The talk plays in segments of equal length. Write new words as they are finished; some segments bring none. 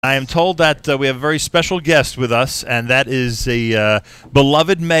I am told that we have a very special guest with us, and that is a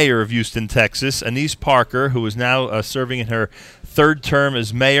beloved mayor of Houston, Texas, Annise Parker, who is now serving in her third term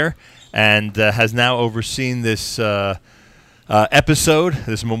as mayor and has now overseen this episode,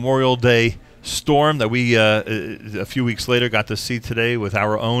 this Memorial Day storm that we, a few weeks later, got to see today with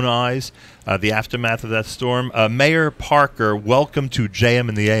our own eyes, the aftermath of that storm. Mayor Parker, welcome to JM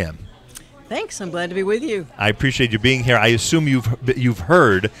in the AM. Thanks. I'm glad to be with you. I appreciate you being here. I assume you've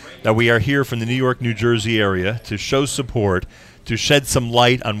heard that we are here from the New York, New Jersey area to show support, to shed some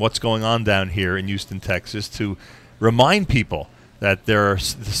light on what's going on down here in Houston, Texas, to remind people that there are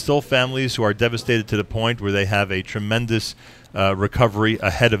still families who are devastated to the point where they have a tremendous recovery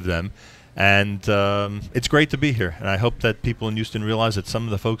ahead of them. And it's great to be here. And I hope that people in Houston realize that some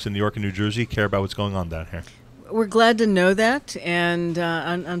of the folks in New York and New Jersey care about what's going on down here. We're glad to know that, and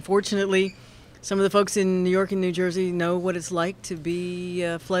unfortunately, some of the folks in New York and New Jersey know what it's like to be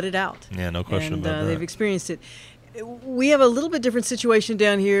flooded out. Yeah, no question about that. They've experienced it. We have a little bit different situation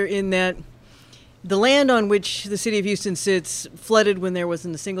down here in that the land on which the city of Houston sits flooded when there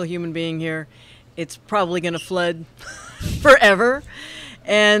wasn't a single human being here. It's probably going to flood forever,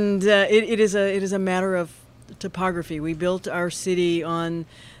 and it is a matter of topography. We built our city on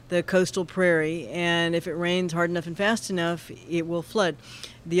the coastal prairie, and if it rains hard enough and fast enough, it will flood.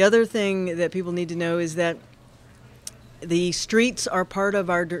 The other thing that people need to know is that the streets are part of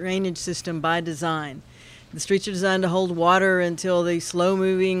our drainage system by design. The streets are designed to hold water until the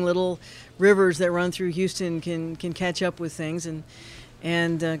slow-moving little rivers that run through Houston can catch up with things, and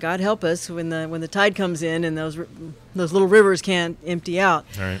God help us when the tide comes in and those little rivers can't empty out.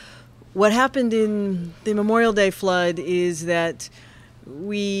 All right. What happened in the Memorial Day flood is that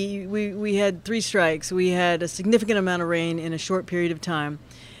we had three strikes. We had a significant amount of rain in a short period of time,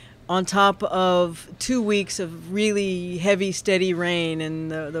 on top of 2 weeks of really heavy, steady rain,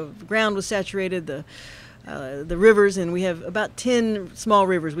 and the ground was saturated, the rivers, and we have about 10 small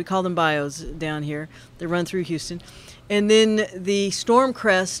rivers, we call them bios down here, that run through Houston. And then the storm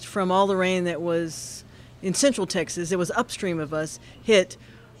crest from all the rain that was in central Texas, that was upstream of us, hit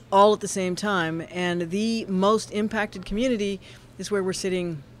all at the same time, and the most impacted community is where we're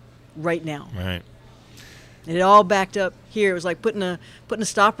sitting right now. Right. And it all backed up here. It was like putting a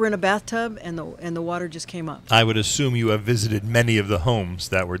stopper in a bathtub, and the water just came up. I would assume you have visited many of the homes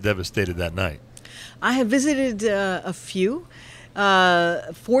that were devastated that night. I have visited a few.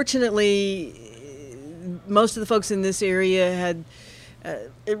 Fortunately, most of the folks in this area had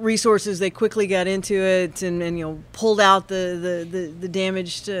resources. They quickly got into it and pulled out the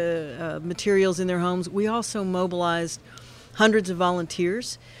damaged materials in their homes. We also mobilized hundreds of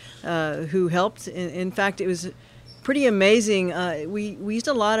volunteers who helped. In fact, it was pretty amazing. We used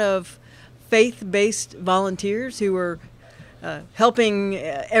a lot of faith-based volunteers who were helping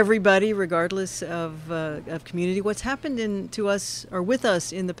everybody regardless of community. What's happened to us or with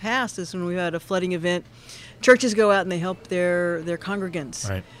us in the past is when we had a flooding event, churches go out and they help their congregants.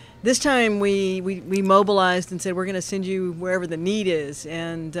 Right. This time we mobilized and said, we're going to send you wherever the need is,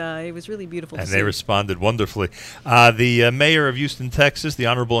 and it was really beautiful to see. And they responded wonderfully. The mayor of Houston, Texas, the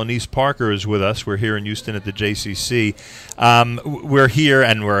Honorable Annise Parker, is with us. We're here in Houston at the JCC. We're here,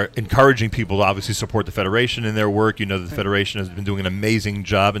 and we're encouraging people to obviously support the Federation in their work. You know that the Federation has been doing an amazing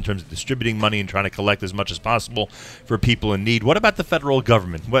job in terms of distributing money and trying to collect as much as possible for people in need. What about the federal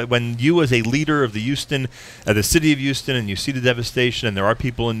government? When you, as a leader of the city of Houston, and you see the devastation and there are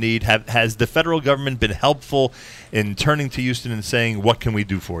people in need, has the federal government been helpful in turning to Houston and saying, what can we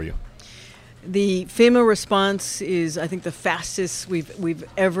do for you? The FEMA response is, I think, the fastest we've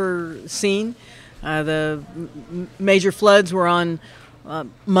ever seen. The major floods were on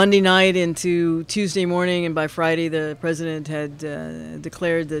Monday night into Tuesday morning, and by Friday the president had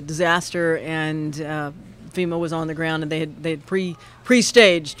declared the disaster, and FEMA was on the ground, and they had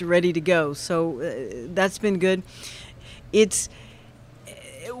pre-staged, ready to go. So that's been good. It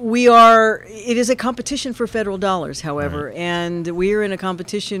is a competition for federal dollars, however, right. And we are in a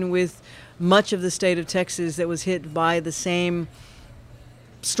competition with much of the state of Texas that was hit by the same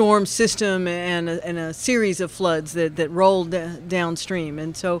storm system and a series of floods that rolled downstream.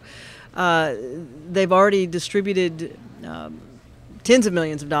 And so they've already distributed tens of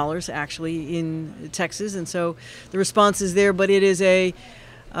millions of dollars, actually, in Texas. And so the response is there, but it is a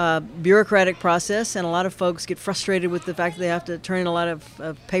bureaucratic process, and a lot of folks get frustrated with the fact that they have to turn in a lot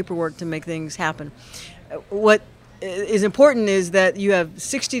of paperwork to make things happen. What is important is that you have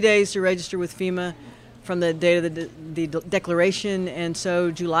 60 days to register with FEMA from the date of the declaration, and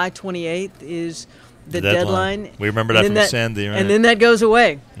so July 28th is the deadline. We remember that from Sandy, right? And then that goes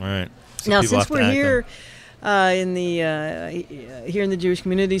away. Right. So now, since we're here in the here in the Jewish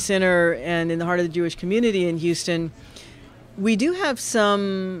Community Center and in the heart of the Jewish community in Houston, we do have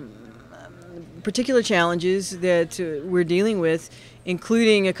some particular challenges that we're dealing with,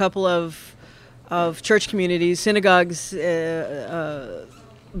 including a couple of church communities, synagogues that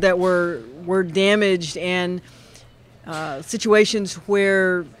were damaged, and situations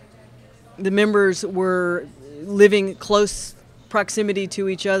where the members were living close proximity to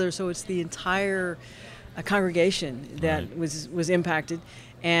each other, so it's the entire congregation that was impacted,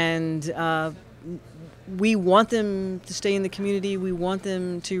 and we want them to stay in the community. We want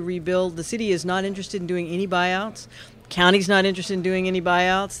them to rebuild. The city is not interested in doing any buyouts. County's not interested in doing any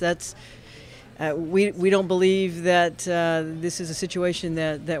buyouts. That's we don't believe that this is a situation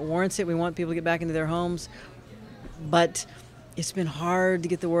that warrants it. We want people to get back into their homes, but it's been hard to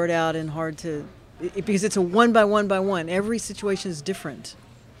get the word out and hard to because it's a one by one. Every situation is different.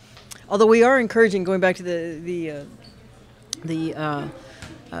 Although we are encouraging, going back to the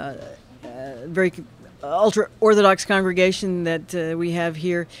very ultra-Orthodox congregation that we have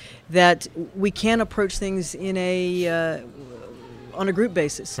here, that we can approach things in on a group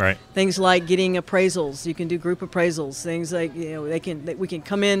basis. Right. Things like getting appraisals. You can do group appraisals. Things like we can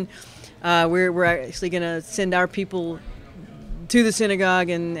come in. We're actually going to send our people to the synagogue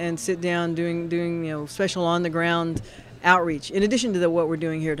and sit down doing special on the ground outreach, in addition to what we're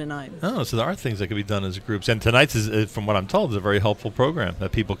doing here tonight. Oh, so there are things that can be done as groups. And tonight's, is, from what I'm told, is a very helpful program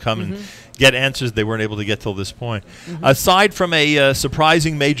that people come and get answers they weren't able to get till this point. Aside from a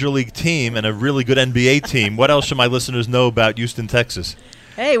surprising Major League team and a really good NBA team, what else should my listeners know about Houston, Texas?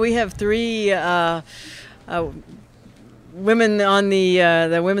 Hey, we have three women on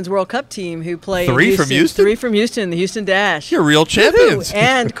the Women's World Cup team who play Three from Houston? Three from Houston, the Houston Dash. You're real champions.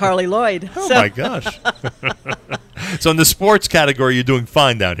 And Carly Lloyd. Oh, my gosh. So in the sports category, you're doing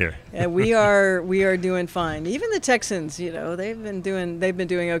fine down here. We are doing fine. Even the Texans, they've been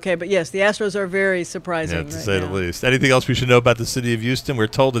doing okay. But yes, the Astros are very surprising. To say the least. Anything else we should know about the city of Houston? We're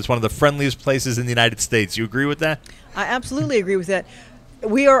told it's one of the friendliest places in the United States. You agree with that? I absolutely agree with that.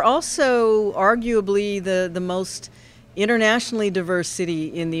 We are also arguably the most internationally diverse city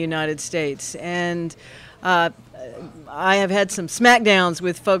in the United States, and I have had some smackdowns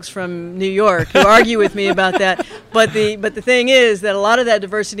with folks from New York who argue with me about that. But the thing is that a lot of that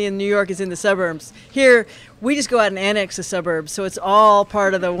diversity in New York is in the suburbs. Here, we just go out and annex the suburbs, so it's all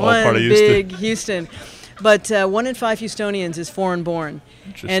part of the one big Houston. But 1 in 5 Houstonians is foreign born,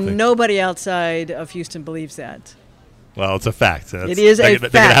 and nobody outside of Houston believes that. Well, it's a fact. It is a fact. They're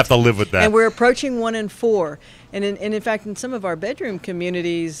going to have to live with that. And we're approaching 1 in 4. And in fact, in some of our bedroom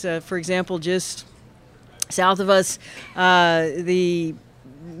communities, for example, just south of us, the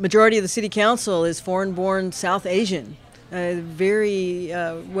majority of the city council is foreign-born South Asian, very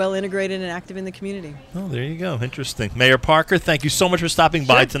well integrated and active in the community. Oh, there you go. Interesting. Mayor Parker, thank you so much for stopping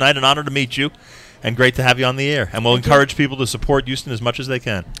by tonight. An honor to meet you, and great to have you on the air. And we'll encourage people to support Houston as much as they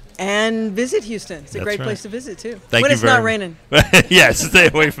can. And visit Houston. It's a great place to visit, too. When it's not raining. Yes, stay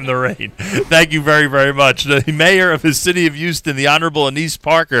away from the rain. Thank you very, very much. The mayor of the city of Houston, the Honorable Annise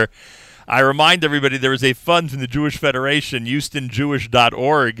Parker. I remind everybody there is a fund from the Jewish Federation,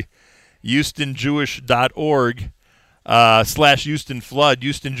 HoustonJewish.org, HoustonJewish.org /Houston Flood,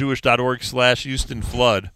 HoustonJewish.org /Houston Flood.